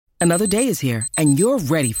Another day is here, and you're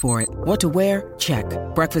ready for it. What to wear? Check.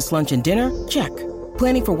 Breakfast, lunch, and dinner? Check.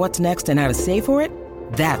 Planning for what's next and how to save for it?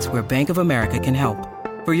 That's where Bank of America can help.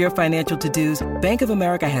 For your financial to-dos, Bank of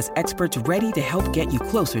America has experts ready to help get you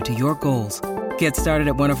closer to your goals. Get started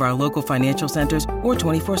at one of our local financial centers or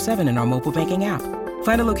 24/7 in our mobile banking app.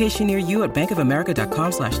 Find a location near you at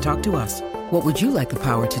bankofamerica.com/talktous. What would you like the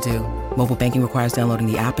power to do? Mobile banking requires downloading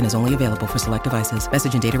the app and is only available for select devices.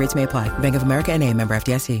 Message and data rates may apply. Bank of America N.A., member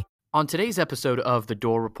FDIC. On today's episode of The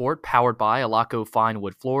Door Report, powered by Alaco Fine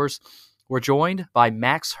Wood Floors, we're joined by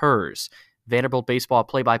Max Herz, Vanderbilt baseball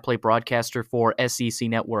play-by-play broadcaster for SEC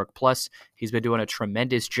Network Plus. He's been doing a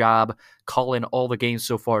tremendous job calling all the games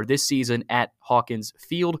so far this season at Hawkins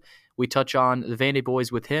Field. We touch on the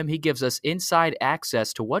VandyBoys with him. He gives us inside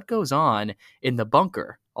access to what goes on in the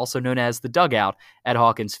bunker, also known as the dugout at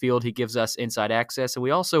Hawkins Field. He gives us inside access, and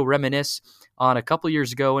we also reminisce on a couple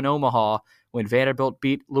years ago in Omaha when Vanderbilt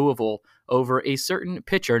beat Louisville over a certain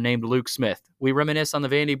pitcher named Luke Smith. We reminisce on the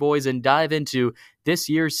VandyBoys and dive into this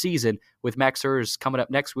year's season with Max Herz coming up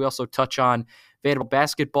next. We also touch on Vanderbilt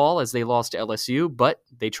basketball as they lost to LSU, but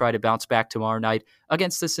they try to bounce back tomorrow night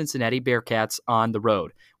against the Cincinnati Bearcats on the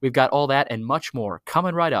road. We've got all that and much more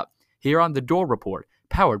coming right up here on The Door Report,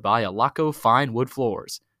 powered by Alaco Fine Wood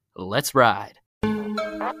Floors. Let's ride.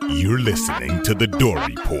 You're listening to The Door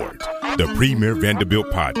Report, the premier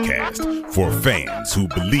Vanderbilt podcast for fans who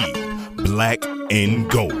believe black and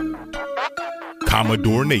gold.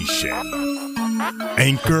 Commodore Nation,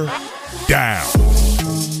 anchor down.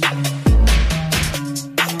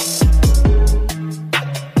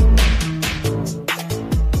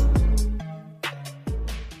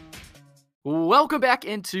 Welcome back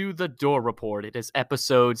into The Door Report. It is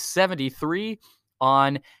episode 73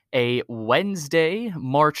 on a Wednesday,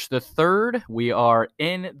 March the 3rd. We are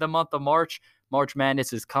in the month of March. March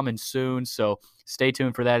Madness is coming soon, so stay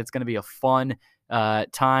tuned for that. It's going to be a fun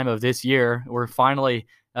time of this year. We're finally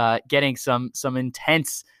getting some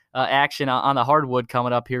intense action on the hardwood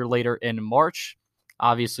coming up here later in March.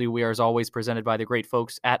 Obviously, we are, as always, presented by the great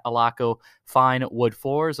folks at Alaco Fine Wood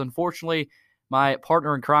Floors. Unfortunately, my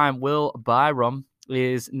partner in crime, Will Byram,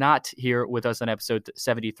 is not here with us on episode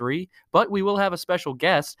 73, but we will have a special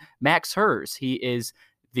guest, Max Herz. He is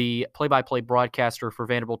the play-by-play broadcaster for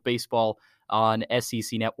Vanderbilt baseball on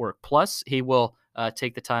SEC Network Plus. He will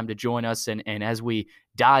take the time to join us, and as we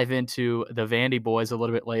dive into the VandyBoys a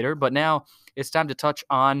little bit later. But now it's time to touch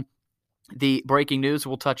on the breaking news.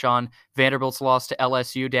 We'll touch on Vanderbilt's loss to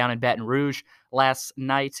LSU down in Baton Rouge last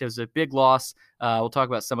night. It was a big loss. We'll talk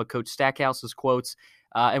about some of Coach Stackhouse's quotes,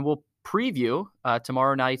 and we'll preview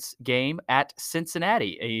tomorrow night's game at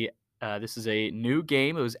Cincinnati. This is a new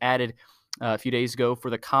game. It was added a few days ago for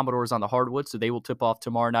the Commodores on the hardwood, so they will tip off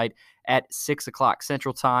tomorrow night at 6 o'clock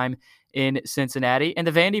Central Time in Cincinnati. And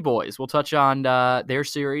the VandyBoys, we'll touch on their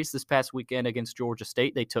series this past weekend against Georgia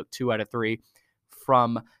State. They took 2 out of 3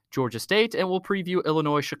 from Georgia State, and we'll preview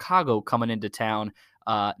Illinois-Chicago coming into town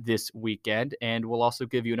this weekend, and we'll also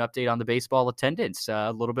give you an update on the baseball attendance.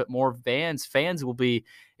 A little bit more fans will be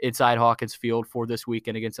inside Hawkins Field for this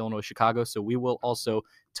weekend against Illinois-Chicago, so we will also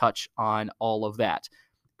touch on all of that.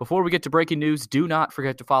 Before we get to breaking news, do not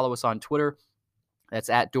forget to follow us on Twitter. That's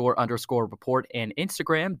at @door_report, and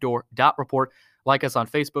Instagram, door.report. Like us on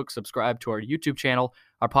Facebook, subscribe to our YouTube channel.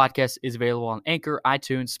 Our podcast is available on Anchor,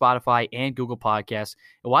 iTunes, Spotify, and Google Podcasts.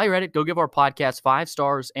 And while you're at it, go give our podcast 5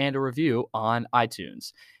 stars and a review on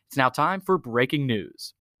iTunes. It's now time for breaking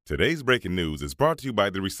news. Today's breaking news is brought to you by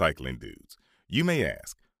the Recycling Dudes. You may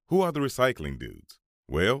ask, who are the Recycling Dudes?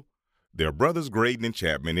 Well, they're brothers Graydon and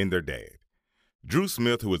Chapman and their dad. Drew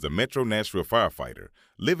Smith, who is a Metro Nashville firefighter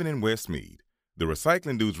living in Westmead. The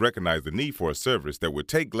Recycling Dudes recognize the need for a service that would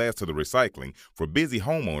take glass to the recycling for busy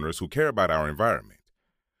homeowners who care about our environment.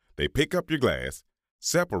 They pick up your glass,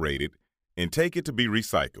 separate it, and take it to be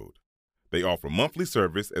recycled. They offer monthly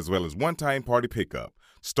service as well as one-time party pickup,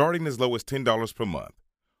 starting as low as $10 per month.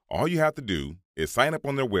 All you have to do is sign up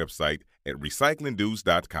on their website at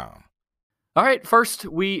recyclingdudes.com. All right, first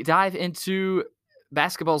we dive into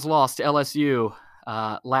basketball's loss to LSU.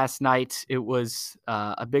 Last night, it was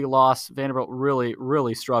a big loss. Vanderbilt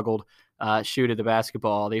really struggled shooting the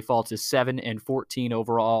basketball. They fall to 7-14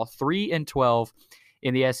 overall, 3-12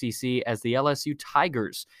 in the SEC as the LSU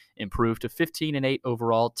Tigers improved to 15-8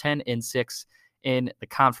 overall, 10-6 in the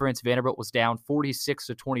conference. Vanderbilt was down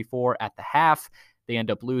 46-24 at the half. They end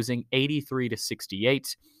up losing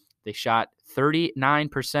 83-68. They shot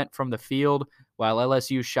 39% from the field, while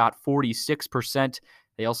LSU shot 46%.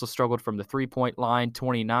 They also struggled from the three-point line,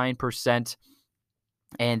 29%,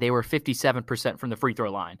 and they were 57% from the free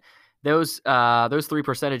throw line. Those 3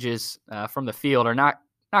 percentages from the field are not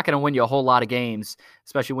not going to win you a whole lot of games,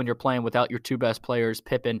 especially when you're playing without your two best players,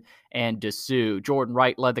 Pippen and Dessou. Jordan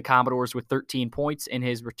Wright led the Commodores with 13 points in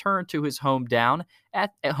his return to his hometown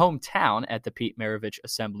at the Pete Maravich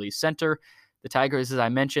Assembly Center. The Tigers, as I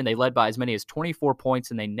mentioned, they led by as many as 24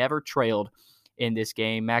 points, and they never trailed in this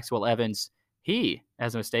game. Maxwell Evans, he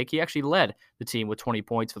has a mistake. He actually led the team with 20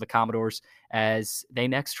 points for the Commodores as they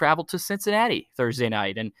next traveled to Cincinnati Thursday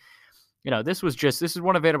night. And this is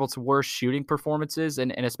one of Vanderbilt's worst shooting performances,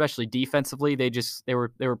 and especially defensively, they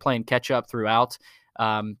were playing catch up throughout.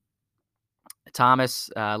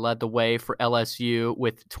 Thomas led the way for LSU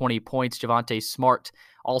with 20 points. Javonte Smart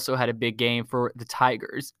also had a big game for the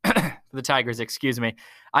Tigers.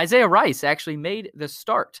 Isaiah Rice actually made the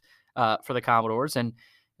start for the Commodores, and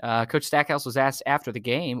Coach Stackhouse was asked after the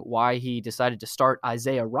game why he decided to start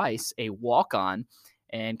Isaiah Rice, a walk-on,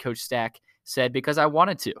 and Coach Stack said, "Because I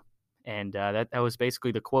wanted to." And that was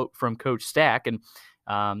basically the quote from Coach Stack. And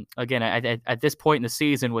again, at this point in the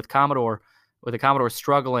season, with the Commodores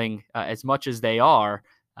struggling as much as they are,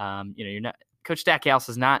 Coach Stackhouse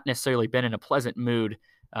has not necessarily been in a pleasant mood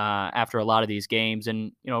after a lot of these games,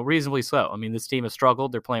 and reasonably so. I mean, this team has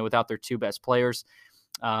struggled. They're playing without their two best players,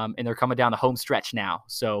 and they're coming down the home stretch now.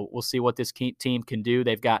 So we'll see what this team can do.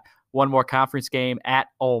 They've got one more conference game at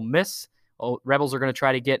Ole Miss. Rebels are going to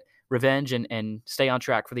try to get revenge and stay on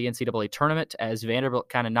track for the NCAA tournament, as Vanderbilt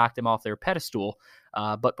kind of knocked them off their pedestal.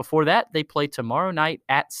 But before that, they play tomorrow night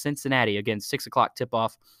at Cincinnati. Again, 6 o'clock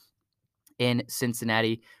tip-off in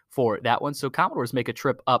Cincinnati for that one. So Commodores make a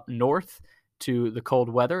trip up north to the cold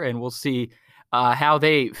weather, and we'll see how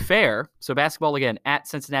they fare. So basketball, again, at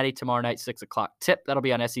Cincinnati tomorrow night, 6 o'clock tip. That'll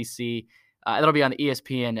be on SEC. That'll be on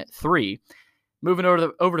ESPN 3. Moving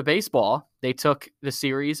over to baseball, they took the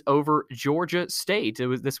series over Georgia State.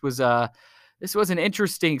 This was an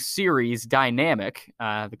interesting series dynamic.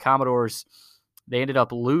 The Commodores, they ended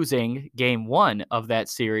up losing game 1 of that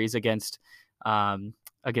series against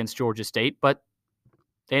Georgia State, but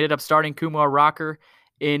they ended up starting Kumar Rocker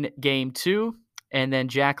in game 2 and then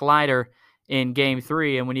Jack Leiter in game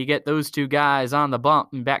 3. And when you get those two guys on the bump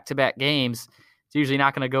in back-to-back games, it's usually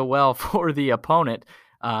not going to go well for the opponent.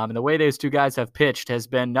 And the way those two guys have pitched has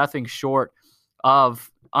been nothing short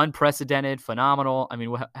of unprecedented, phenomenal. I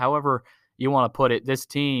mean, however you want to put it, this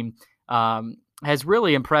team has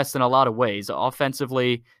really impressed in a lot of ways.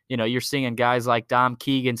 Offensively, you're seeing guys like Dom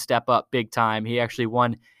Keegan step up big time. He actually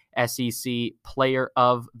won SEC Player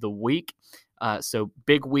of the Week. So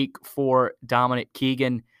big week for Dominic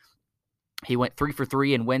Keegan. He went 3 for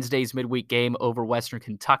 3 in Wednesday's midweek game over Western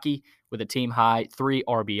Kentucky with a team-high 3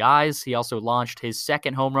 RBIs. He also launched his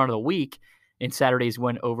second home run of the week in Saturday's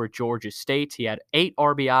win over Georgia State. He had 8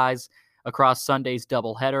 RBIs across Sunday's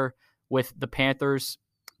doubleheader with the Panthers.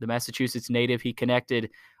 The Massachusetts native, he connected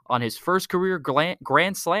on his first career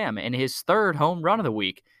grand slam and his third home run of the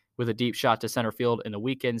week with a deep shot to center field in the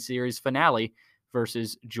weekend series finale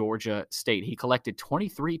versus Georgia State. He collected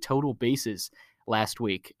 23 total bases last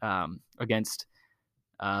week against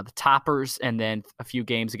the Toppers, and then a few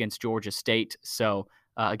games against Georgia State. So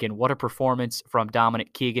again, what a performance from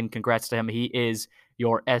Dominic Keegan. Congrats to him. He is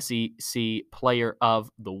your SEC Player of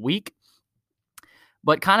the Week.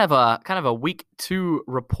 But kind of a week 2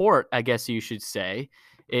 report, I guess you should say,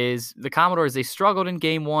 is the Commodores. They struggled in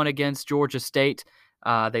game 1 against Georgia State.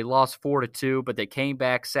 They lost 4-2, but they came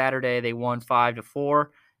back Saturday. They won 5-4.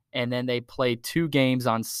 And then they played 2 games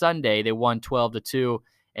on Sunday. They won 12-2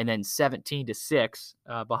 and then 17-6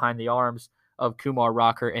 behind the arms of Kumar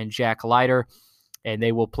Rocker and Jack Leiter. And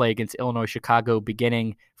they will play against Illinois Chicago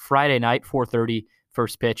beginning Friday night, 4:30,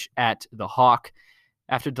 first pitch at the Hawk.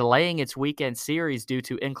 After delaying its weekend series due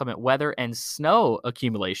to inclement weather and snow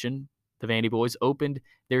accumulation, the VandyBoys opened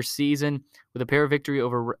their season with a pair of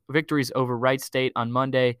victories over Wright State on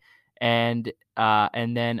Monday and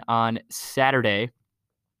then on Saturday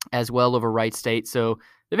as well over Wright State. So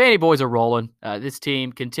the VandyBoys are rolling. This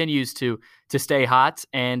team continues to stay hot,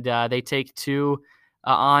 and they take 2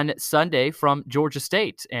 on Sunday from Georgia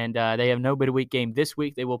State. And they have no midweek game this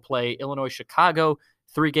week. They will play Illinois Chicago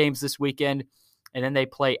 3 games this weekend, and then they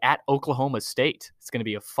play at Oklahoma State. It's going to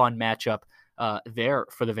be a fun matchup there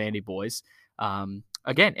for the VandyBoys.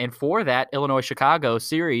 Again, and for that Illinois-Chicago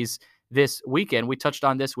series this weekend, we touched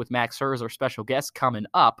on this with Max Herz, our special guest, coming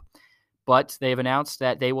up, but they've announced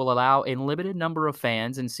that they will allow a limited number of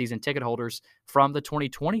fans and season ticket holders from the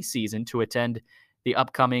 2020 season to attend the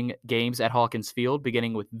upcoming games at Hawkins Field,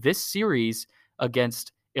 beginning with this series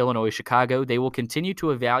against Illinois-Chicago. They will continue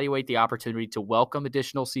to evaluate the opportunity to welcome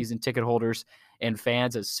additional season ticket holders and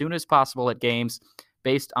fans as soon as possible at games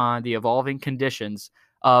based on the evolving conditions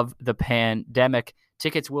of the pandemic.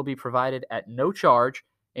 Tickets will be provided at no charge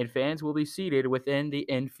and fans will be seated within the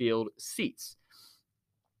infield seats.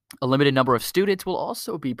 A limited number of students will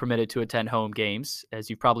also be permitted to attend home games, as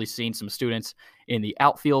you've probably seen some students in the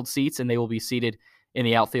outfield seats, and they will be seated in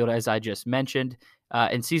the outfield, as I just mentioned.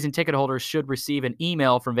 And season ticket holders should receive an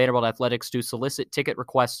email from Vanderbilt Athletics to solicit ticket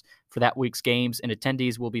requests for that week's games, and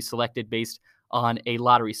attendees will be selected based on a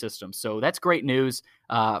lottery system. So that's great news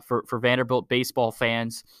for Vanderbilt baseball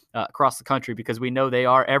fans across the country, because we know they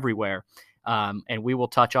are everywhere. And we will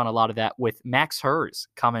touch on a lot of that with Max Herz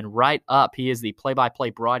coming right up. He is the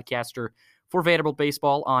play-by-play broadcaster for Vanderbilt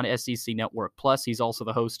baseball on SEC Network Plus. He's also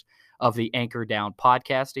the host of the Anchor Down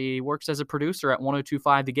podcast. He works as a producer at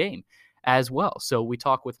 102.5 The Game as well. So we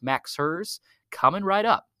talk with Max Herz coming right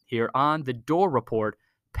up here on the Door Report,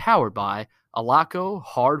 powered by Alaco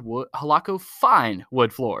Fine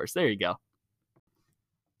Wood Floors. There you go.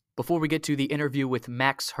 Before we get to the interview with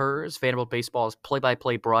Max Herz, Vanderbilt baseball's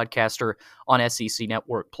play-by-play broadcaster on SEC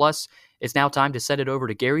Network Plus, it's now time to send it over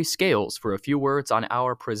to Gary Scales for a few words on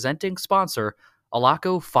our presenting sponsor,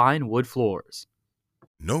 Alaco Fine Wood Floors.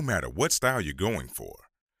 No matter what style you're going for,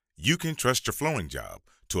 you can trust your flooring job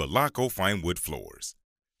to Alaco Fine Wood Floors.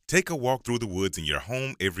 Take a walk through the woods in your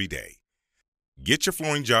home every day. Get your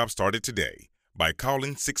flooring job started today by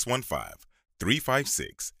calling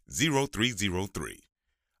 615-356-0303.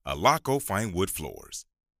 Alaco Fine Wood Floors.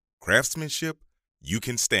 Craftsmanship you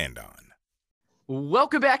can stand on.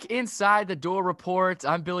 Welcome back inside the Door Report.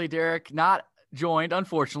 I'm Billy Derrick, not joined,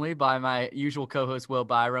 unfortunately, by my usual co-host, Will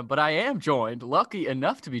Byram, but I am joined, lucky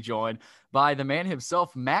enough to be joined, by the man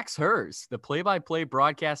himself, Max Herz, the play-by-play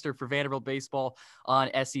broadcaster for Vanderbilt baseball on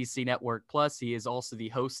SEC Network Plus. He is also the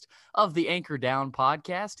host of the Anchor Down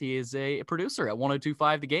podcast. He is a producer at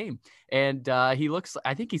 102.5 The Game, and I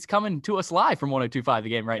think he's coming to us live from 102.5 The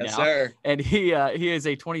Game right Yes, now. Sir. And he is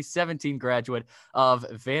a 2017 graduate of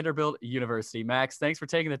Vanderbilt University. Max, thanks for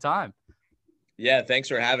taking the time. Yeah, thanks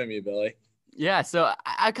for having me, Billy. Yeah, so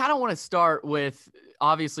I kind of want to start with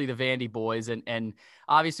obviously the VandyBoys, and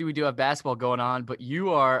obviously we do have basketball going on, but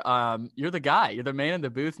you're the guy, you're the man in the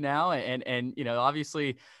booth now, and you know,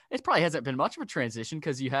 obviously it probably hasn't been much of a transition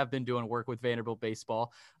because you have been doing work with Vanderbilt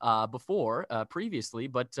baseball previously,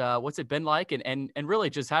 but what's it been like, and really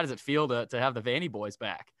just how does it feel to have the VandyBoys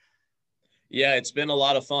back? Yeah, it's been a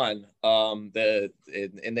lot of fun. In the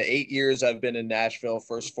 8 years I've been in Nashville,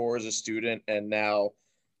 first 4 as a student, and now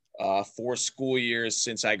 4 school years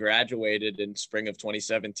since I graduated in spring of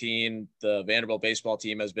 2017. The Vanderbilt baseball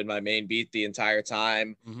team has been my main beat the entire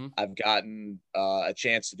time. Mm-hmm. I've gotten a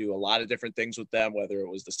chance to do a lot of different things with them, whether it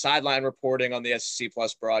was the sideline reporting on the SEC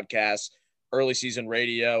Plus broadcast, early season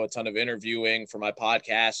radio, a ton of interviewing for my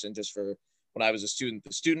podcast, and just for when I was a student,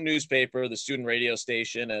 the student newspaper, the student radio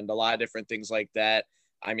station, and a lot of different things like that.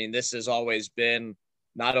 I mean, this has always been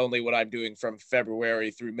not only what I'm doing from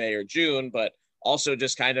February through May or June, but also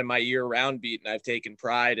just kind of my year-round beat, and I've taken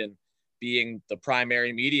pride in being the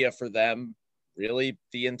primary media for them really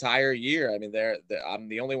the entire year. I mean, I'm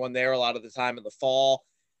the only one there a lot of the time in the fall.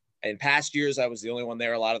 In past years, I was the only one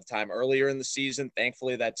there a lot of the time earlier in the season.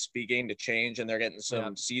 Thankfully, that's beginning to change, and they're getting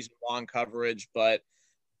some season-long coverage. But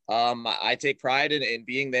I take pride in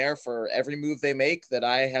being there for every move they make that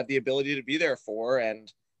I have the ability to be there for,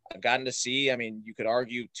 and I've gotten to see, I mean, you could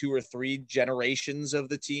argue 2 or 3 generations of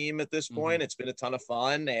the team at this point. Mm-hmm. It's been a ton of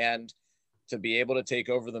fun, and to be able to take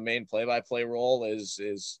over the main play-by-play role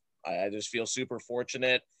is I just feel super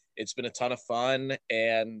fortunate. It's been a ton of fun,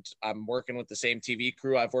 and I'm working with the same TV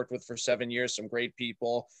crew I've worked with for 7 years, some great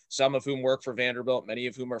people, some of whom work for Vanderbilt, many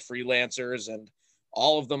of whom are freelancers, and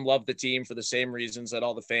all of them love the team for the same reasons that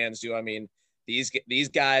all the fans do. I mean, these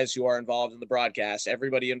guys who are involved in the broadcast,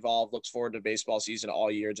 everybody involved looks forward to baseball season all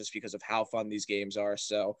year just because of how fun these games are.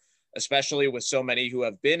 So especially with so many who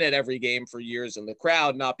have been at every game for years and the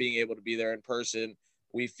crowd not being able to be there in person,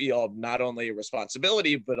 we feel not only a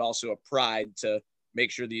responsibility, but also a pride to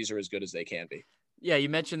make sure these are as good as they can be. Yeah, you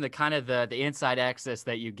mentioned the kind of the inside access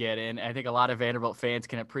that you get, and I think a lot of Vanderbilt fans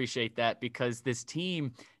can appreciate that because this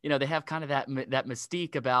team, you know, they have kind of that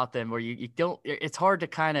mystique about them where you don't. It's hard to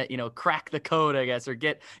kind of, you know, crack the code, I guess, or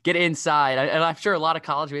get inside. And I'm sure a lot of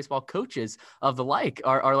college baseball coaches of the like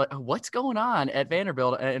are like, what's going on at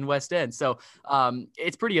Vanderbilt and West End? So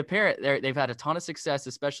it's pretty apparent they've had a ton of success,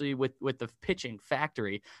 especially with the pitching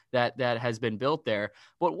factory that has been built there.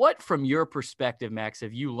 But what, from your perspective, Max,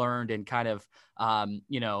 have you learned and kind of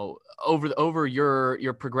you know, over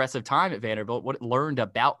your progressive time at Vanderbilt, what learned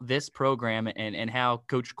about this program and how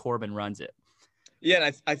Coach Corbin runs it? Yeah,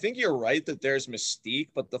 and I think you're right that there's mystique,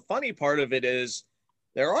 but the funny part of it is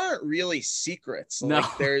there aren't really secrets. No.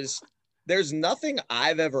 Like there's nothing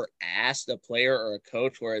I've ever asked a player or a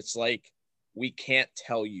coach where it's like, we can't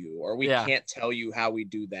tell you, or we Yeah. can't tell you how we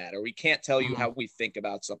do that, or we can't tell you how we think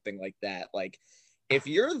about something like that. Like, if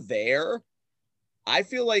you're there, I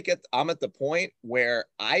feel like I'm at the point where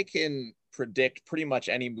I can predict pretty much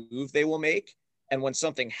any move they will make. And when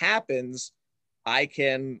something happens, I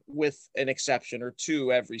can, with an exception or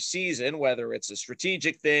two every season, whether it's a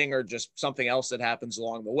strategic thing or just something else that happens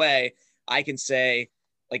along the way, I can say,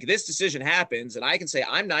 like, this decision happens, and I can say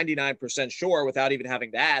I'm 99% sure without even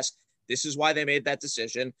having to ask, this is why they made that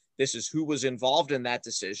decision. This is who was involved in that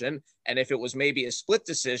decision. And if it was maybe a split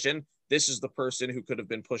decision, this is the person who could have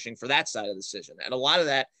been pushing for that side of the decision. And a lot of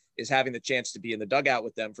that is having the chance to be in the dugout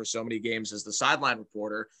with them for so many games as the sideline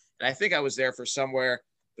reporter. And I think I was there for somewhere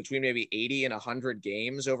between maybe 80 and 100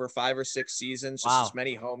 games over 5 or 6 seasons, just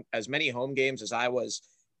as many home games as I was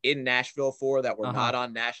in Nashville for that were not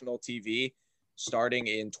on national TV, starting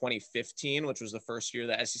in 2015, which was the first year of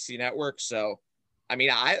the SEC network. So, I mean,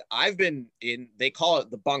 I've been in, they call it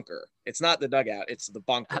the bunker. It's not the dugout, it's the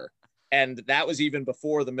bunker. And that was even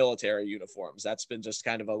before the military uniforms. That's been just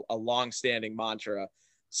kind of a long-standing mantra.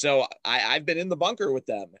 So I've been in the bunker with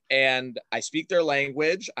them, and I speak their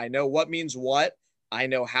language. I know what means what. I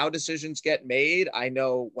know how decisions get made. I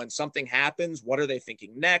know when something happens, what are they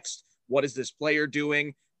thinking next? What is this player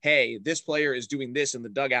doing? Hey, this player is doing this in the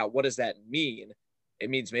dugout. What does that mean? It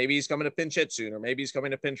means maybe he's coming to pinch hit soon, or maybe he's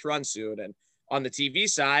coming to pinch run soon. And on the TV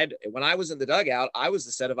side, when I was in the dugout, I was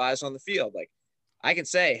the set of eyes on the field. Like, I can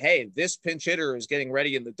say, hey, this pinch hitter is getting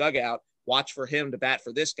ready in the dugout. Watch for him to bat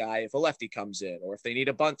for this guy if a lefty comes in, or if they need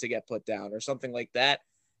a bunt to get put down or something like that.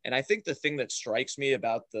 And I think the thing that strikes me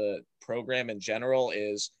about the program in general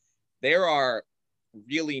is there are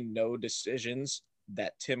really no decisions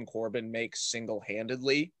that Tim Corbin makes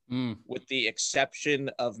single-handedly, with the exception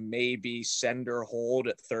of maybe send or hold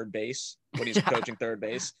at third base when he's coaching third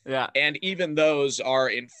base. Yeah. And even those are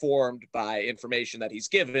informed by information that he's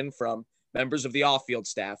given from members of the off-field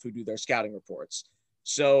staff who do their scouting reports.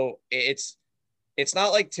 So it's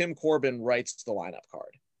not like Tim Corbin writes the lineup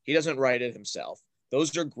card. He doesn't write it himself.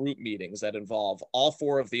 Those are group meetings that involve all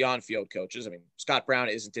 4 of the on-field coaches. I mean, Scott Brown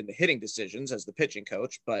isn't in the hitting decisions as the pitching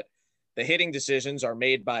coach, but the hitting decisions are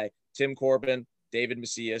made by Tim Corbin, David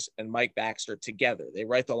Macias, and Mike Baxter together. They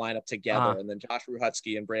write the lineup together. And then Josh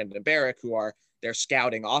Ruhutsky and Brandon Barrick, who are their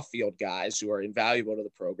scouting off-field guys who are invaluable to the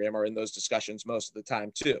program, are in those discussions most of the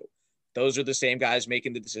time too. Those are the same guys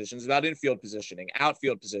making the decisions about infield positioning,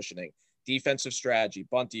 outfield positioning, defensive strategy,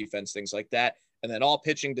 bunt defense, things like that. And then all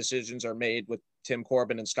pitching decisions are made with Tim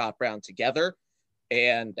Corbin and Scott Brown together.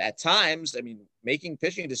 And at times, I mean, making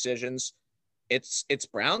pitching decisions, it's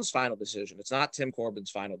Brown's final decision. It's not Tim Corbin's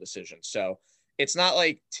final decision. So it's not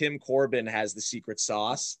like Tim Corbin has the secret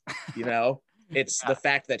sauce, you know. It's the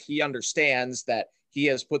fact that he understands that he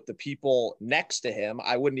has put the people next to him.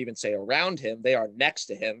 I wouldn't even say around him. They are next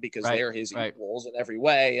to him because they're his equals in every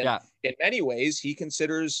way. And in many ways, he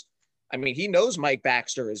considers, I mean, he knows Mike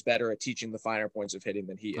Baxter is better at teaching the finer points of hitting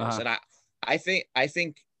than he is. And I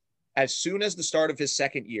think as soon as the start of his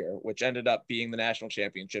second year, which ended up being the national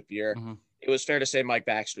championship year, it was fair to say Mike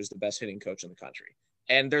Baxter is the best hitting coach in the country.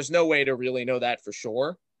 And there's no way to really know that for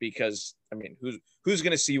sure, because, I mean, who's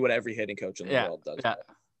going to see what every hitting coach in the world does?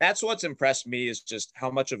 That's what's impressed me, is just how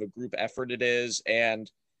much of a group effort it is. And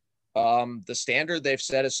the standard they've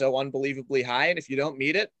set is so unbelievably high. And if you don't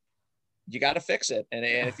meet it, you got to fix it. And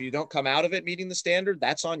if you don't come out of it meeting the standard,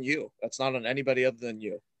 that's on you. That's not on anybody other than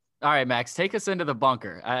you. All right, Max, take us into the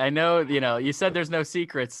bunker. I know, you said there's no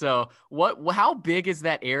secrets. So how big is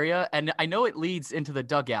that area? And I know it leads into the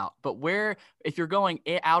dugout, but if you're going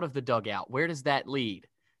out of the dugout, where does that lead?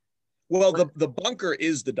 Well, the bunker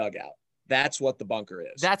is the dugout. That's what the bunker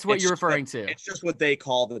is. That's what you're referring to. It's just what they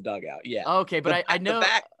call the dugout. Yeah. Okay, but I know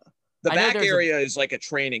the back area is like a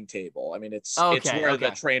training table. I mean, it's where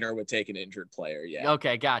the trainer would take an injured player. Yeah.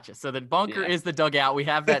 Okay, gotcha. So the bunker is the dugout. We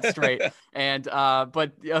have that straight. And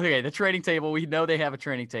but okay, the training table. We know they have a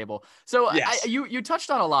training table. So yes. You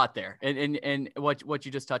touched on a lot there, and what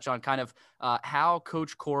you just touched on, kind of how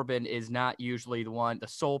Coach Corbin is not usually the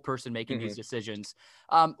sole person making these decisions.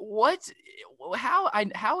 How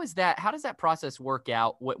does that process work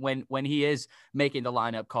out when he is making the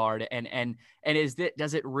lineup card, and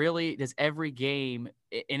does every game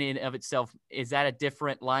in and of itself, is that a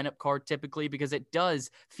different lineup card typically? Because it does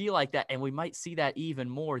feel like that, and we might see that even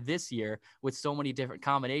more this year with so many different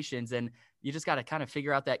combinations, and you just got to kind of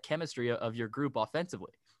figure out that chemistry of your group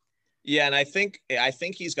offensively. Yeah, and I think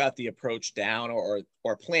he's got the approach down, or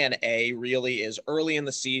plan A really is early in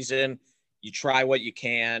the season. You try what you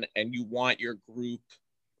can, and you want your group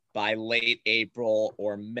by late April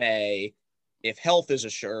or May, if health is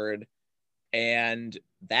assured, And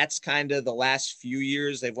that's kind of the last few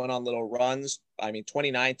years they've went on little runs. I mean,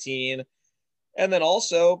 2019. And then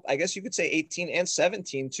also, I guess you could say 18 and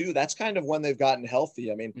 17 too. That's kind of when they've gotten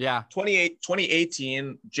healthy. I mean,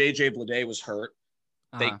 2018, JJ Bleday was hurt.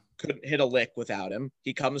 They couldn't hit a lick without him.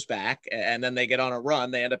 He comes back, and then they get on a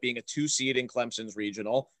run. They end up being a 2 seed in Clemson's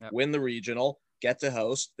regional, win the regional, get to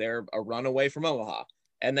host. They're a run away from Omaha.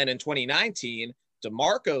 And then in 2019,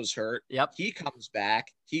 DeMarco's hurt. He comes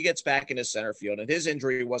back. He gets back into center field, and his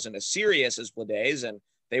injury wasn't as serious as Bleday's, and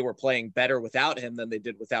they were playing better without him than they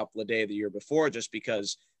did without Bleday the year before, just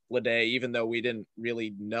because Bleday, even though we didn't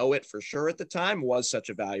really know it for sure at the time, was such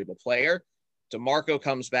a valuable player. DeMarco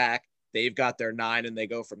comes back. They've got their 9 and they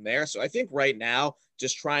go from there. So I think right now,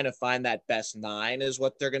 just trying to find that best 9 is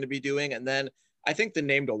what they're going to be doing. And then I think the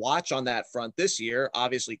name to watch on that front this year,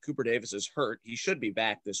 obviously Cooper Davis is hurt. He should be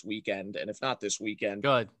back this weekend. And if not this weekend,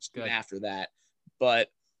 good. After that. But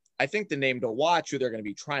I think the name to watch, who they're going to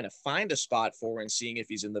be trying to find a spot for and seeing if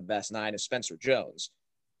he's in the best 9, is Spencer Jones.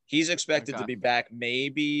 He's expected to be back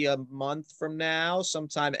maybe a month from now,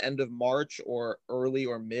 sometime end of March or early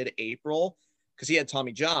or mid-April, because he had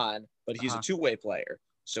Tommy John, but he's a two-way player.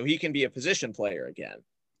 So he can be a position player again.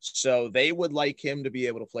 So they would like him to be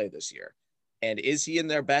able to play this year. And is he in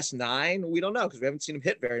their best 9? We don't know, because we haven't seen him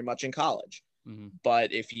hit very much in college.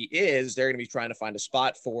 But if he is, they're going to be trying to find a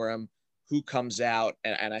spot for him, who comes out.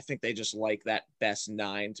 And I think they just like that best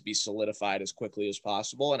 9 to be solidified as quickly as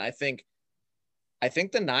possible. And I think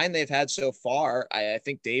the 9 they've had so far, I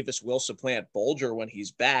think Davis will supplant Bolger when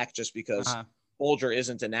he's back, just because Bolger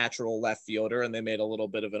isn't a natural left fielder, and they made a little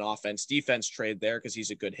bit of an offense-defense trade there because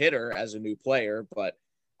he's a good hitter as a new player. But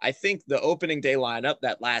I think the opening day lineup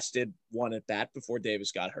that lasted 1 at bat before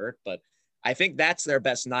Davis got hurt, but I think that's their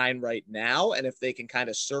best 9 right now. And if they can kind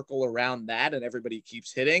of circle around that and everybody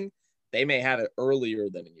keeps hitting, they may have it earlier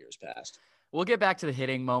than in years past. We'll get back to the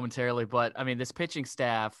hitting momentarily, but I mean, this pitching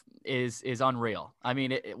staff is unreal. I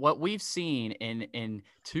mean, what we've seen in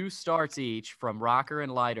 2 starts each from Rocker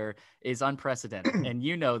and Leiter is unprecedented, and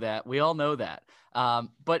you know that. We all know that.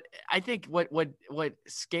 But I think what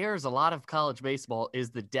scares a lot of college baseball is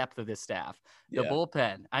the depth of this staff, the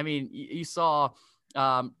bullpen. I mean, you saw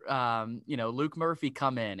Luke Murphy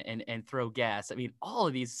come in and throw gas. I mean, all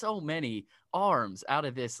of these, so many arms out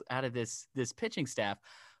of this pitching staff.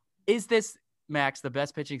 Is this, Max, the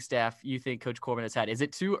best pitching staff you think Coach Corbin has had? Is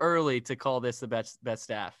it too early to call this the best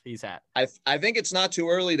staff he's had? I think it's not too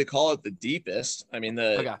early to call it the deepest. I mean,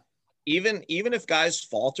 even if guys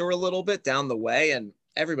falter a little bit down the way, and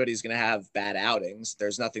everybody's going to have bad outings,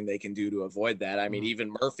 there's nothing they can do to avoid that. I mean,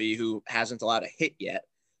 even Murphy, who hasn't allowed a hit yet,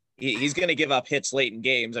 he's going to give up hits late in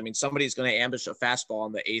games. I mean, somebody's going to ambush a fastball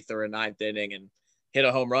in the 8th or 9th inning and hit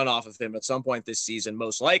a home run off of him at some point this season,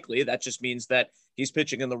 most likely. That just means that he's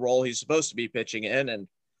pitching in the role he's supposed to be pitching in, and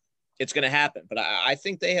it's going to happen. But I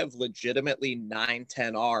think they have legitimately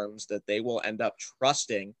 9-10 arms that they will end up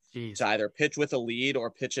trusting to either pitch with a lead or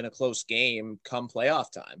pitch in a close game come playoff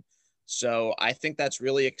time. So I think that's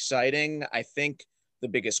really exciting. I think the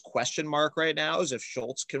biggest question mark right now is if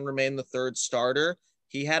Schultz can remain the 3rd starter.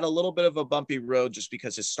 He had a little bit of a bumpy road just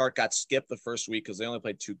because his start got skipped the first week because they only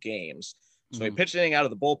played 2 games. So he pitched inning out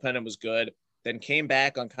of the bullpen and was good, then came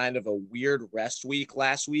back on kind of a weird rest week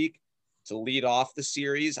last week to lead off the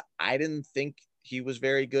series. I didn't think he was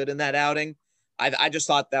very good in that outing. I just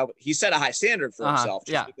thought that he set a high standard for himself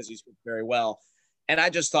because he's pitched very well. And I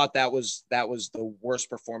just thought that was the worst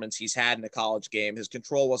performance he's had in a college game. His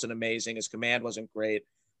control wasn't amazing. His command wasn't great.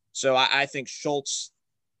 So I think Schultz,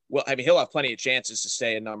 well, I mean, he'll have plenty of chances to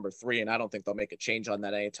stay in number 3, and I don't think they'll make a change on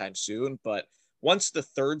that anytime soon. But once the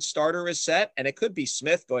 3rd starter is set, and it could be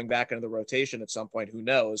Smith going back into the rotation at some point, who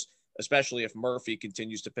knows, especially if Murphy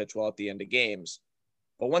continues to pitch well at the end of games.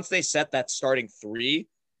 But once they set that starting 3,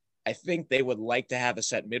 I think they would like to have a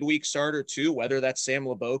set midweek starter too, whether that's Sam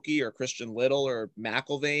Leboke or Christian Little or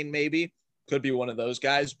McIlvain, maybe. Could be one of those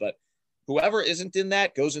guys, but whoever isn't in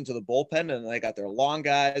that goes into the bullpen, and they got their long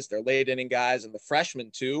guys, their late inning guys, and the freshmen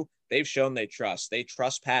too. They've shown they trust. They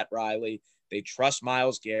trust Pat Riley. They trust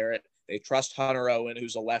Myles Garrett. They trust Hunter Owen,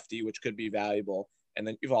 who's a lefty, which could be valuable. And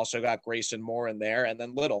then you've also got Grayson Moore in there, and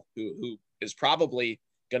then Little, who is probably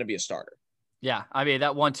going to be a starter. Yeah, I mean,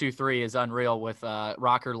 that 1-2-3 is unreal with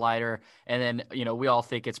Rocker, Leiter, and then we all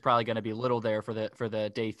think it's probably going to be Little there for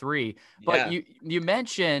the day 3. But you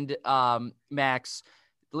mentioned Max,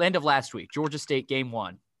 the end of last week, Georgia State game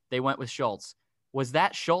 1, they went with Schultz. Was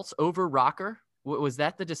that Schultz over Rocker? Was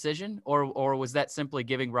that the decision, or was that simply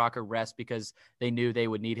giving Rocker rest because they knew they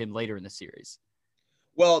would need him later in the series?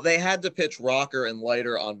 Well, they had to pitch Rocker and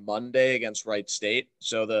Leiter on Monday against Wright State.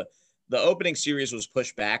 So the the opening series was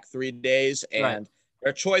pushed back 3 days, and Right.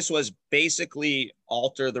 their choice was basically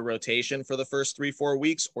alter the rotation for the first 3-4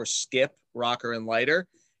 weeks or skip Rocker and Leiter.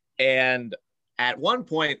 And at one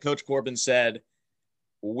point, Coach Corbin said,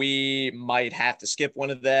 we might have to skip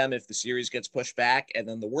one of them if the series gets pushed back. And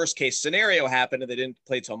then the worst case scenario happened and they didn't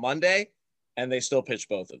play till Monday, and they still pitched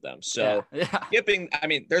both of them. So skipping, I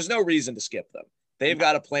mean, there's no reason to skip them. They've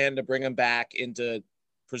got a plan to bring them back into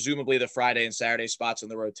presumably the Friday and Saturday spots in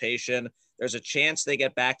the rotation. There's a chance they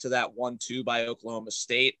get back to that 1-2 by Oklahoma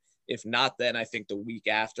State. If not, then I think the week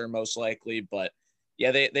after, most likely. But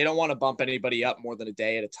yeah, they don't want to bump anybody up more than a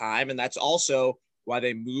day at a time. And that's also why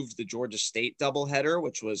they moved the Georgia State doubleheader,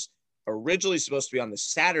 which was originally supposed to be on the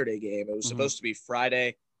Saturday game. It was supposed to be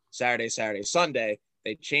Friday, Saturday, Saturday, Sunday.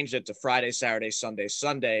 They changed it to Friday, Saturday, Sunday,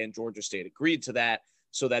 Sunday, and Georgia State agreed to that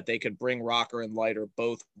so that they could bring Rocker and Leiter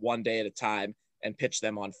both one day at a time and pitch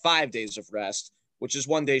them on 5 days of rest, which is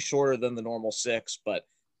 1 day shorter than the normal 6, but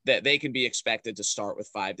that they can be expected to start with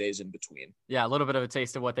 5 days in between. Yeah, a little bit of a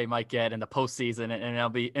taste of what they might get in the postseason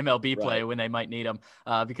and MLB play when they might need them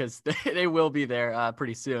because they will be there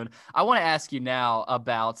pretty soon. I want to ask you now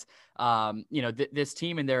about, this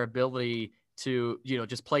team and their ability to,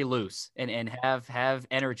 just play loose and have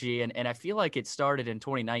energy. And I feel like it started in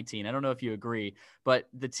 2019. I don't know if you agree, but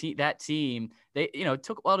that team, they,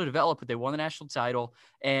 took a while to develop, but they won the national title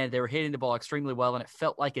and they were hitting the ball extremely well. And it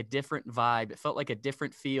felt like a different vibe. It felt like a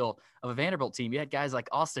different feel of a Vanderbilt team. You had guys like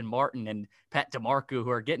Austin Martin and Pat DeMarco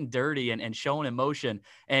who are getting dirty and showing emotion.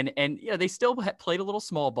 And they still played a little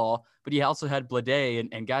small ball, but you also had Blade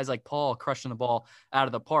and guys like Paul crushing the ball out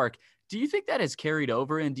of the park. Do you think that has carried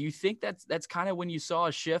over? And do you think that's kind of when you saw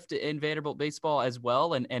a shift in Vanderbilt baseball as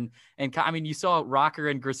well? And I mean, you saw Rocker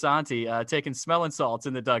and Grisanti taking smelling salts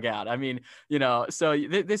in the dugout. I mean, so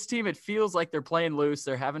this team, it feels like they're playing loose.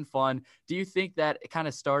 They're having fun. Do you think that it kind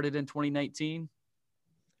of started in 2019?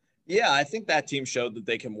 Yeah, I think that team showed that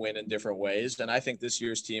they can win in different ways. And I think this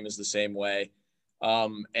year's team is the same way.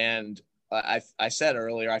 And I said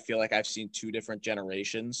earlier, I feel like I've seen 2 different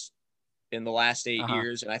generations in the last 8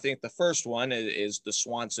 years. And I think the first one is the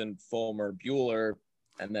Swanson, Fulmer, Bueller,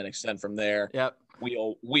 and then extend from there. Yep.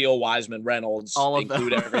 Wheel, Wiseman, Reynolds,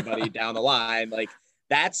 include everybody down the line. Like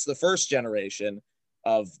that's the first generation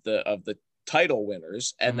of the title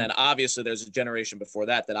winners. And then obviously there's a generation before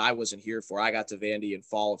that I wasn't here for. I got to Vandy in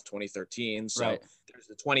fall of 2013. So there's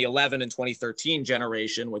the 2011 and 2013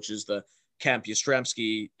 generation, which is the Kemp,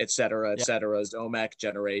 Yastrzemski, et cetera, Zomek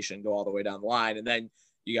generation, go all the way down the line. And then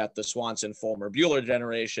you got the Swanson, Fulmer, Bueller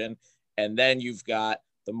generation, and then you've got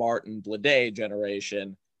the Martin, Blade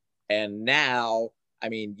generation. And now, I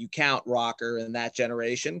mean, you count Rocker in that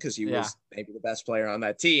generation because he was maybe the best player on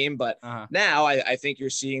that team. But now I think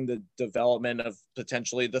you're seeing the development of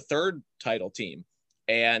potentially the third title team.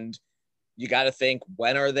 And you got to think,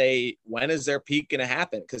 when is their peak going to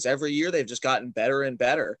happen? Because every year they've just gotten better and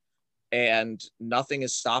better. And nothing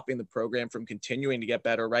is stopping the program from continuing to get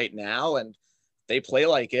better right now. And they play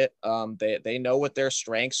like it. They know what their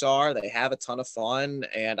strengths are. They have a ton of fun,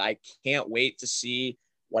 and I can't wait to see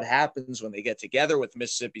what happens when they get together with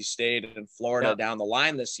Mississippi State and Florida down the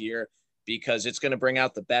line this year, because it's going to bring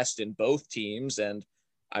out the best in both teams. And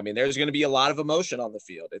I mean, there's going to be a lot of emotion on the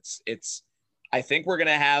field. I think we're going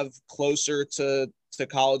to have closer to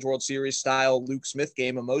College World Series style Luke Smith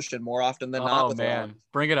game emotion more often than not. Oh man,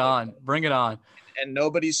 bring it on. And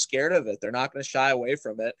nobody's scared of it. They're not going to shy away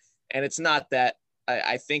from it. And it's not that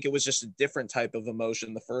I think it was just a different type of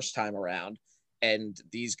emotion the first time around. And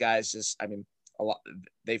these guys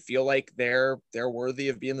they feel like they're worthy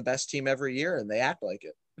of being the best team every year, and they act like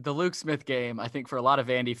it. The Luke Smith game, I think for a lot of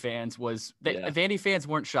Vandy fans Vandy fans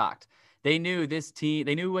weren't shocked. They knew this team,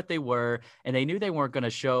 they knew what they were, and they knew they weren't going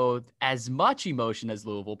to show as much emotion as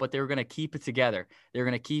Louisville, but they were going to keep it together. They were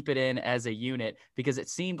going to keep it in as a unit, because it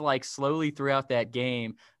seemed like slowly throughout that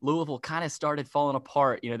game, Louisville kind of started falling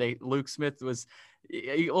apart. Luke Smith was,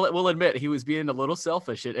 we'll admit, he was being a little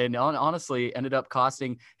selfish and honestly ended up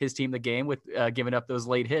costing his team the game with giving up those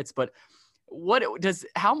late hits. But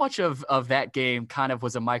how much of that game kind of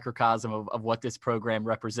was a microcosm of what this program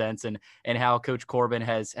represents and how Coach Corbin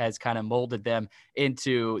has kind of molded them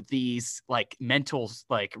into these like mental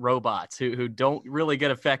like robots who don't really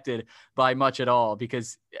get affected by much at all?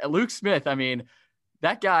 Because Luke Smith, I mean,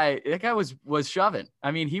 that guy was shoving.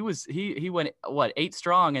 I mean, he went 8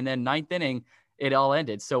 strong, and then 9th inning it all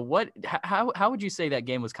ended. So how would you say that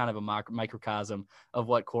game was kind of a microcosm of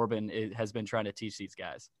what Corbin has been trying to teach these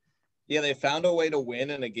guys? Yeah, they found a way to win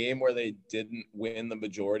in a game where they didn't win the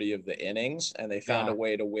majority of the innings, and they found a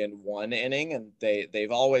way to win one inning. And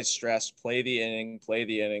they've always stressed play the inning,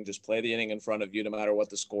 just play the inning in front of you, no matter what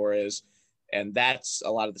the score is. And that's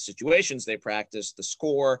a lot of the situations they practice. The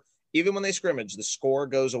score, even when they scrimmage, the score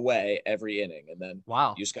goes away every inning, and then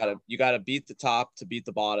you gotta beat the top to beat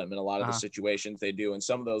the bottom in a lot of the situations they do. And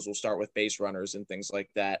some of those will start with base runners and things like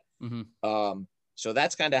that. So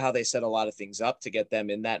that's kind of how they set a lot of things up to get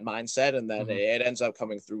them in that mindset. And then it ends up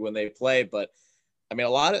coming through when they play. But I mean, a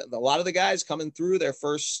lot of the guys coming through they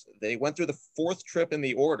went through the fourth trip in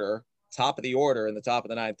the order, top of the order in the top of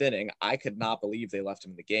the ninth inning. I could not believe they left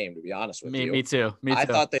him in the game, to be honest with you. Me too. I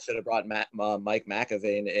thought they should have brought Mike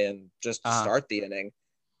McAvane in just to start the inning.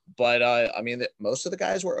 But I mean, most of the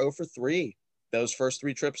guys were 0 for 3 those first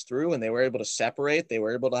 3 trips through, and they were able to separate. They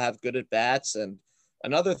were able to have good at bats. And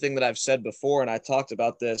another thing that I've said before, and I talked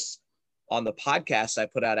about this on the podcast I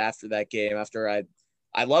put out after that game,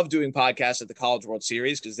 I love doing podcasts at the College World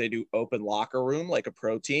Series because they do open locker room like a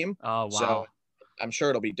pro team. Oh, wow. So I'm sure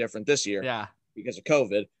it'll be different this year because of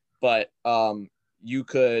COVID. But they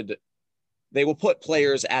will put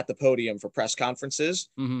players at the podium for press conferences,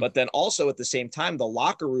 but then also at the same time, the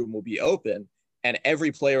locker room will be open and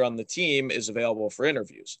every player on the team is available for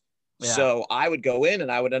interviews. Yeah. So I would go in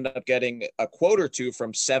and I would end up getting a quote or two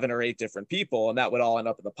from 7 or 8 different people, and that would all end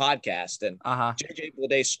up in the podcast. And JJ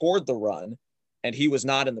Bleday scored the run, and he was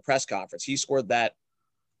not in the press conference. He scored that,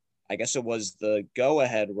 I guess it was the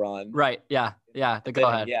go-ahead run. Right. Yeah. Yeah. The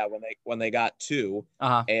go-ahead. Yeah. When they got 2.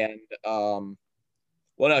 And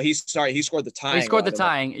he scored the tying. He scored the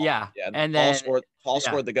tying. Yeah. And then Paul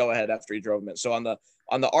scored the go-ahead after he drove him in. So on the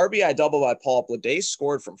RBI double by Paul, Bleday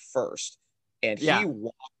scored from first, and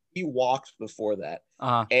he walked before that.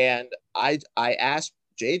 And I asked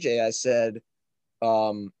JJ, I said,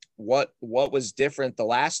 what was different the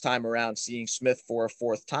last time around seeing Smith for a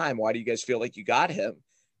 4th time? Why do you guys feel like you got him?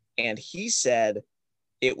 And he said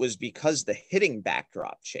it was because the hitting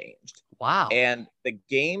backdrop changed. Wow. And the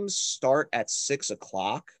games start at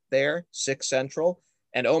 6:00 there, 6 Central.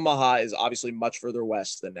 And Omaha is obviously much further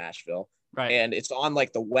west than Nashville. Right. And it's on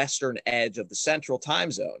like the western edge of the Central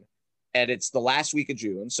time zone. And it's the last week of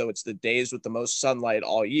June. So it's the days with the most sunlight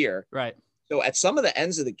all year. Right. So at some of the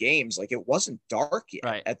ends of the games, like it wasn't dark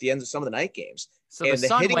yet at the end of some of the night games. So the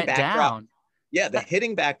sun went down. Yeah, the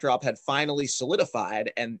hitting backdrop had finally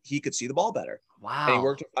solidified and he could see the ball better. Wow. And he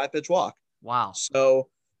worked a 5-pitch walk. Wow. So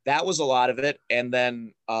that was a lot of it. And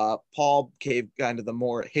then Paul gave kind of the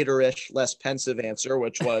more hitterish, less pensive answer,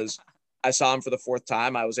 which was I saw him for the 4th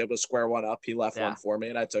time. I was able to square one up. He left one for me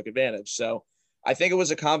and I took advantage. So I think it was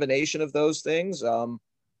a combination of those things.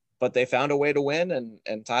 But they found a way to win,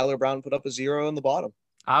 and Tyler Brown put up a 0 in the bottom.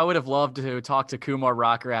 I would have loved to talk to Kumar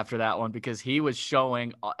Rocker after that one because he was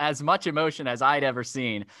showing as much emotion as I'd ever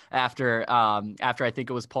seen after I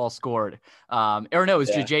think it was Paul scored. It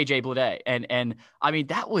was JJ Bleday. And I mean,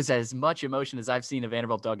 that was as much emotion as I've seen a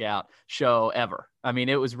Vanderbilt dugout show ever. I mean,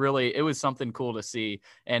 it was something cool to see.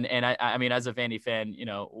 And I mean, as a Vandy fan,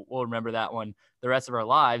 we'll remember that one the rest of our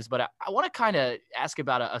lives. But I want to kind of ask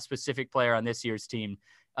about a specific player on this year's team.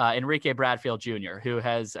 Enrique Bradfield Jr., who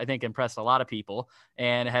has, I think, impressed a lot of people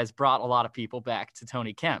and has brought a lot of people back to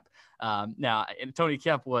Tony Kemp. Now, Tony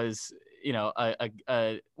Kemp was,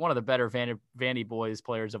 one of the better VandyBoys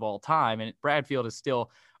players of all time, and Bradfield is still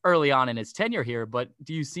early on in his tenure here. But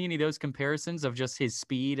do you see any of those comparisons of just his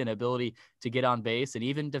speed and ability to get on base, and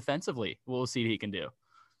even defensively, we'll see what he can do?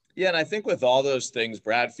 Yeah, and I think with all those things,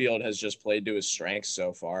 Bradfield has just played to his strengths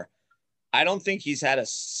so far. I don't think he's had a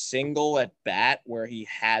single at bat where he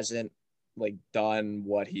hasn't done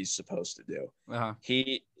what he's supposed to do.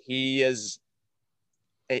 He is.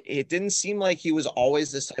 It didn't seem like he was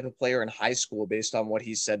always this type of player in high school based on what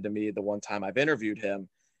he said to me the one time I've interviewed him.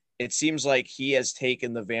 It seems like he has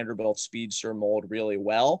taken the Vanderbilt speedster mold really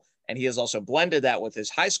well. And he has also blended that with his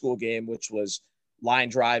high school game, which was line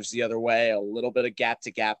drives the other way, a little bit of gap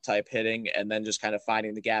to gap type hitting, and then just kind of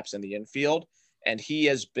finding the gaps in the infield. And he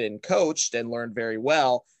has been coached and learned very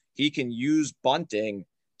well. He can use bunting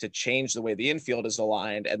to change the way the infield is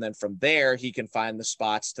aligned. And then from there, he can find the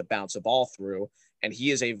spots to bounce a ball through. And he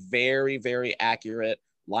is a very, very accurate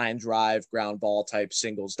line drive, ground ball type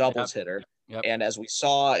singles, doubles hitter. Yep. And as we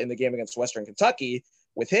saw in the game against Western Kentucky,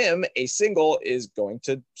 with him, a single is going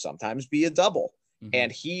to sometimes be a double.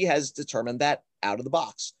 And he has determined that out of the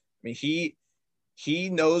box. I mean, he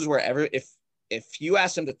knows wherever, if you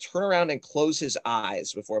asked him to turn around and close his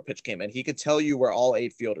eyes before a pitch came in, he could tell you where all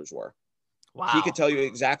 8 fielders were. Wow. He could tell you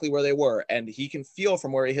exactly where they were, and he can feel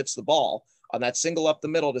from where he hits the ball on that single up the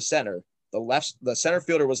middle to center. The center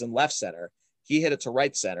fielder was in left center. He hit it to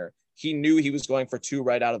right center. he knew he was going for 2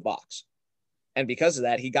 right out of the box. And because of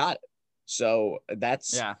that, he got it. So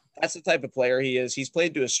that's the type of player he is. He's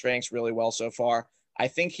played to his strengths really well so far. I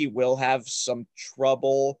think he will have some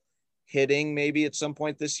trouble hitting maybe at some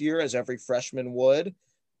point this year, as every freshman would.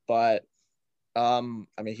 But I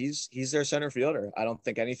mean, he's their center fielder. I don't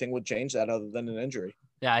think anything would change that other than an injury.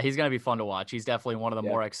 Yeah, he's going to be fun to watch. He's definitely one of the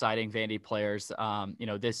more exciting Vandy players,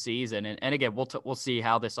 this season. And again, we'll see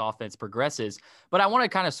how this offense progresses. But I want to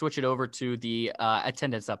kind of switch it over to the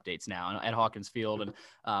attendance updates now at Hawkins Field. And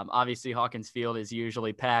obviously, Hawkins Field is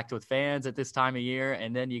usually packed with fans at this time of year.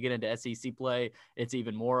 And then you get into SEC play, it's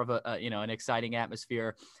even more of an exciting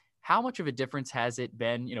atmosphere. How much of a difference has it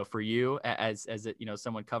been, for you as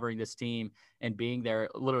someone covering this team and being there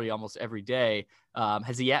literally almost every day?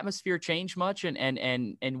 Has the atmosphere changed much?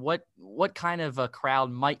 And what kind of a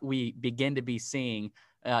crowd might we begin to be seeing,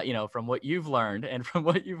 from what you've learned and from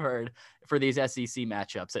what you've heard for these SEC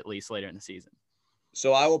matchups, at least later in the season?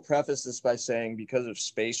 So I will preface this by saying, because of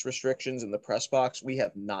space restrictions in the press box, we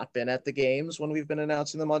have not been at the games when we've been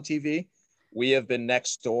announcing them on TV. We have been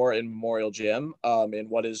next door in Memorial Gym, in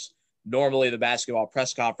what is normally the basketball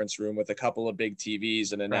press conference room, with a couple of big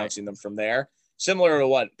TVs, and announcing them from there, similar to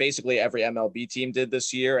what basically every MLB team did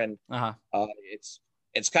this year. And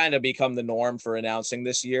it's kind of become the norm for announcing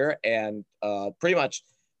this year. And pretty much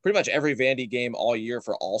every Vandy game all year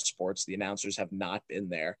for all sports, the announcers have not been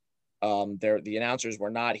there. The announcers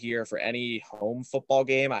were not here for any home football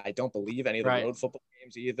game. I don't believe any of the road football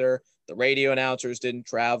games either. The radio announcers didn't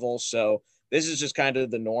travel. So this is just kind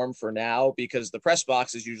of the norm for now, because the press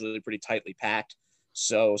box is usually pretty tightly packed.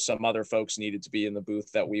 So some other folks needed to be in the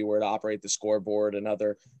booth that we were to operate the scoreboard and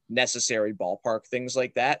other necessary ballpark things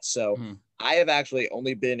like that. So I have actually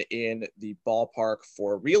only been in the ballpark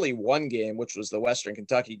for really one game, which was the Western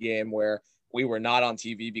Kentucky game, where we were not on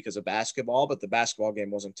TV because of basketball, but the basketball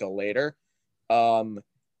game wasn't until later.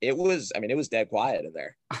 It was dead quiet in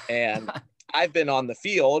there. And I've been on the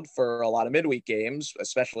field for a lot of midweek games,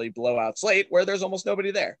 especially blowouts late, where there's almost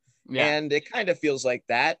nobody there. Yeah. And it kind of feels like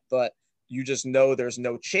that, but you just know there's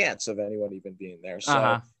no chance of anyone even being there.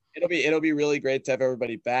 So it'll be really great to have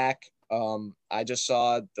everybody back. I just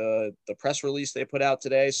saw the press release they put out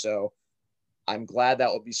today, so I'm glad that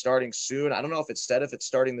will be starting soon. I don't know if it's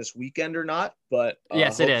starting this weekend or not, but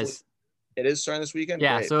yes, it is. It is starting this weekend.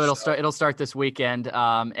 Yeah, great. So it'll start this weekend.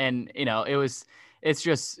 I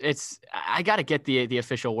got to get the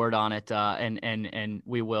official word on it, and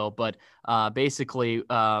we will. But basically,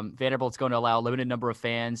 Vanderbilt's going to allow a limited number of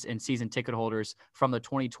fans and season ticket holders from the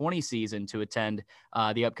 2020 season to attend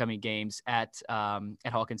the upcoming games at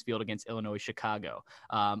Hawkins Field against Illinois Chicago.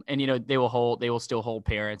 And they will still hold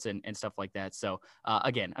parents and stuff like that. So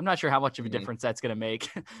again, I'm not sure how much of a difference that's going to make,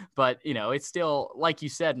 but it's still, like you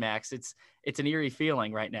said, Max, it's an eerie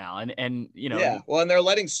feeling right now. And well, and they're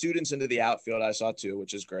letting students into the outfield, I saw too,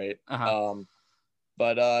 which is great. I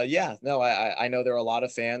know there are a lot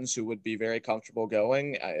of fans who would be very comfortable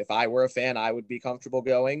going. If I were a fan, I would be comfortable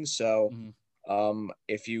going. So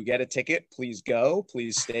if you get a ticket, please go,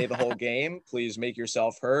 please stay the whole game, please make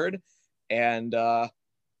yourself heard. And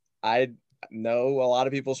I know a lot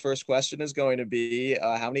of people's first question is going to be,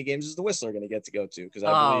 how many games is the Whistler going to get to go to? Because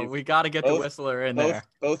I believe we got to get the Whistler in there.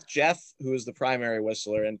 Both Jeff, who is the primary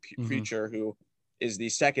Whistler, and Preacher, who is the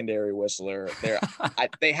secondary Whistler,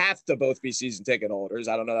 they have to both be season ticket holders.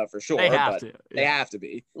 I don't know that for sure, they have to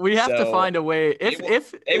be. We have to find a way.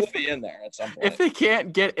 If they will be in there at some point. If they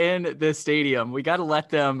can't get in the stadium, we got to let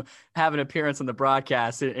them have an appearance on the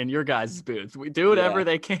broadcast in your guys' booth. We do whatever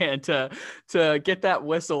they can to get that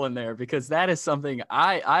whistle in there, because that is something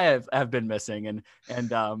I have been missing. And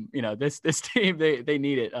this team, they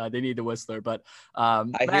need it. They need the Whistler. But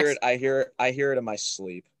I hear it in my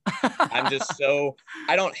sleep.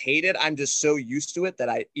 I don't hate it. I'm just so used to it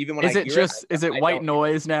that is it white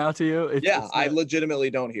noise now to you? I legitimately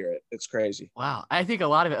don't hear it. It's crazy. Wow. I think a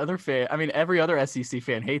lot of other every other SEC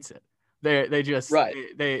fan hates it. They just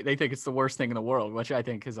they think it's the worst thing in the world, which I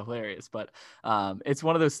think is hilarious. But it's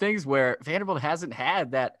one of those things where Vanderbilt hasn't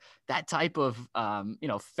had that type of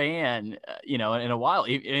fan in a while,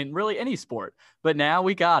 in really any sport. But now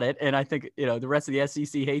we got it, and I think the rest of the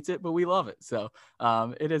SEC hates it, but we love it. So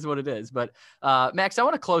it is what it is. But Max, I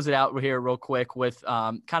want to close it out here real quick with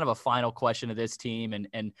kind of a final question of this team,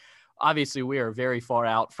 and obviously we are very far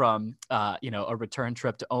out from, a return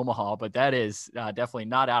trip to Omaha, but that is definitely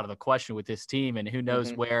not out of the question with this team, and who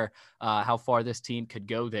knows how far this team could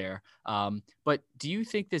go there. But do you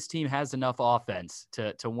think this team has enough offense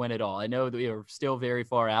to win it all? I know that we are still very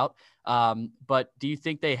far out, but do you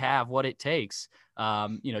think they have what it takes,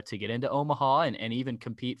 to get into Omaha and even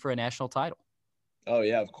compete for a national title? Oh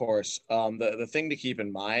yeah, of course. The thing to keep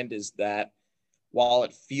in mind is that while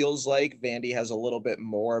it feels like Vandy has a little bit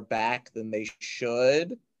more back than they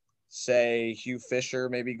should, say Hugh Fisher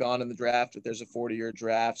maybe gone in the draft if there's a 40-year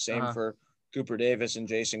draft. Same Uh-huh. for Cooper Davis and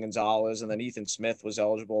Jason Gonzalez, and then Ethan Smith was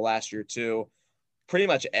eligible last year too. Pretty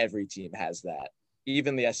much every team has that,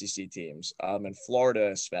 even the SEC teams, and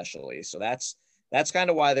Florida especially. So that's kind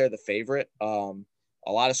of why they're the favorite.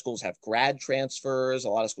 A lot of schools have grad transfers. A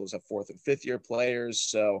lot of schools have fourth and fifth year players.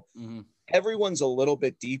 So Mhm. everyone's a little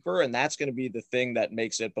bit deeper, and that's going to be the thing that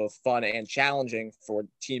makes it both fun and challenging for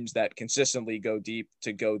teams that consistently go deep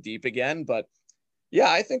to go deep again. But yeah,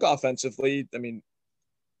 I think offensively, I mean,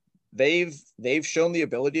 they've shown the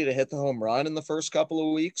ability to hit the home run in the first couple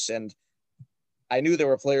of weeks, and I knew there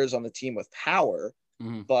were players on the team with power,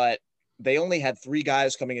 Mhm. but they only had three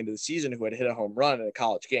guys coming into the season who had hit a home run in a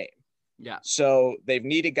college game. Yeah. So they've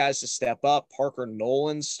needed guys to step up. Parker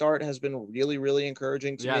Nolan's start has been really, really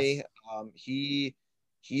encouraging to Yes. me.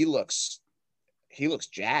 He looks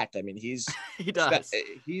jacked. I mean, He does.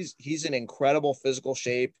 he's in incredible physical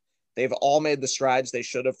shape. They've all made the strides they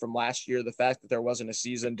should have from last year. The fact that there wasn't a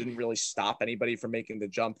season didn't really stop anybody from making the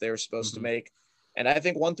jump they were supposed to Mhm. make. And I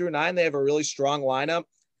think 1 through 9, they have a really strong lineup.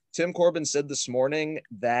 Tim Corbin said this morning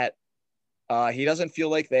that he doesn't feel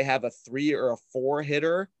like they have a 3 or a 4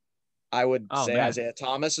 hitter. I would Oh say man. Isaiah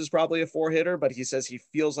Thomas is probably a 4 hitter, but he says he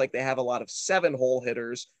feels like they have a lot of 7-hole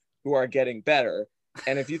hitters who are getting better.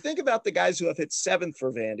 And if you think about the guys who have hit seventh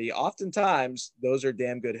for Vandy, oftentimes those are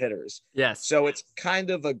damn good hitters. Yes. So it's kind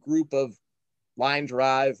of a group of line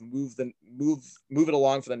drive, move it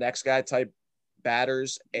along for the next guy type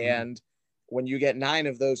batters. Mhm. And when you get 9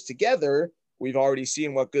 of those together, we've already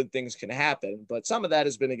seen what good things can happen. But some of that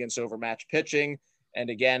has been against overmatched pitching. And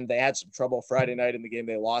again, they had some trouble Friday night in the game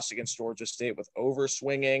they lost against Georgia State with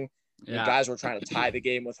overswinging. I mean, Yeah. guys were trying to tie the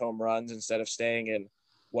game with home runs instead of staying in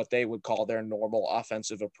what they would call their normal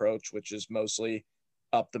offensive approach, which is mostly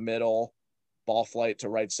up the middle, ball flight to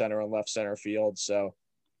right center and left center field. So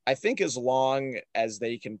I think as long as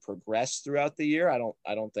they can progress throughout the year, I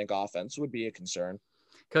don't think offense would be a concern.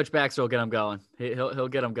 Coach Baxter will get them going. He'll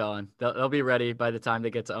get them going. They'll be ready by the time they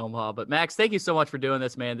get to Omaha. But Max, thank you so much for doing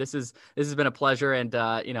this, man. This has been a pleasure, and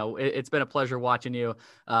it's been a pleasure watching you,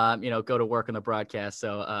 go to work on the broadcast.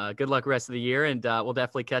 So good luck rest of the year, and we'll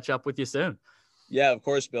definitely catch up with you soon. Yeah, of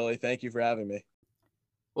course, Billy. Thank you for having me.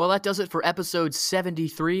 Well, that does it for episode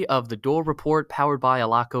 73 of The Door Report, powered by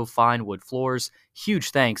Alaco Fine Wood Floors.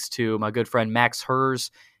 Huge thanks to my good friend Max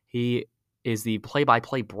Herz. He is the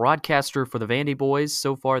play-by-play broadcaster for the VandyBoys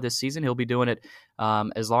so far this season. He'll be doing it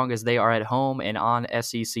as long as they are at home and on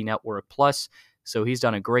SEC Network Plus. So he's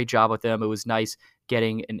done a great job with them. It was nice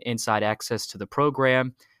getting an inside access to the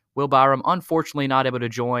program. Will Byram, unfortunately, not able to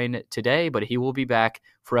join today, but he will be back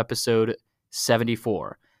for episode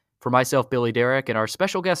 74. For myself, Billy Derrick, and our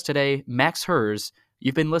special guest today, Max Herz,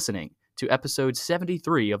 you've been listening to episode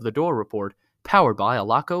 73 of The Door Report, powered by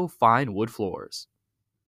Alaco Fine Wood Floors.